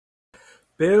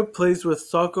Bear plays with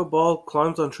soccer ball,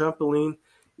 climbs on trampoline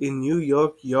in New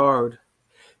York yard.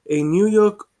 A New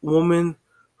York woman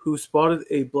who spotted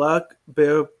a black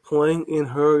bear playing in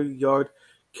her yard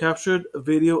captured a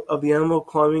video of the animal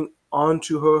climbing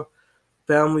onto her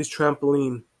family's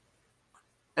trampoline.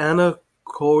 Anna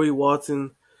Corey Watson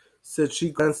said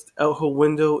she glanced out her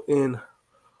window in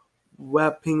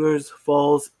Wappingers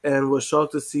Falls and was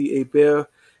shocked to see a bear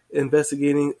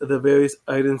investigating the various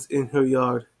items in her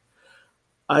yard.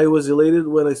 I was elated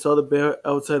when I saw the bear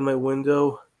outside my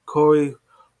window, Corey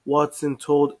Watson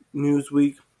told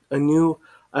Newsweek. I knew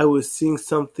I was seeing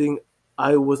something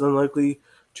I was unlikely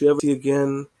to ever see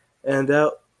again, and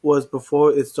that was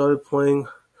before it started playing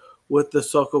with the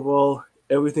soccer ball.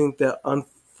 Everything that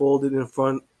unfolded in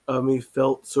front of me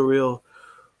felt surreal.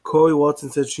 Corey Watson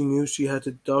said she knew she had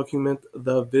to document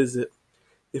the visit.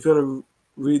 If you want to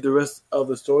read the rest of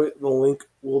the story, the link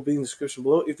will be in the description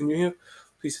below. If you're new here,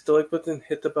 please hit the like button,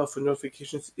 hit the bell for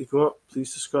notifications. If you want,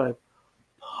 please subscribe.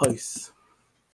 Peace.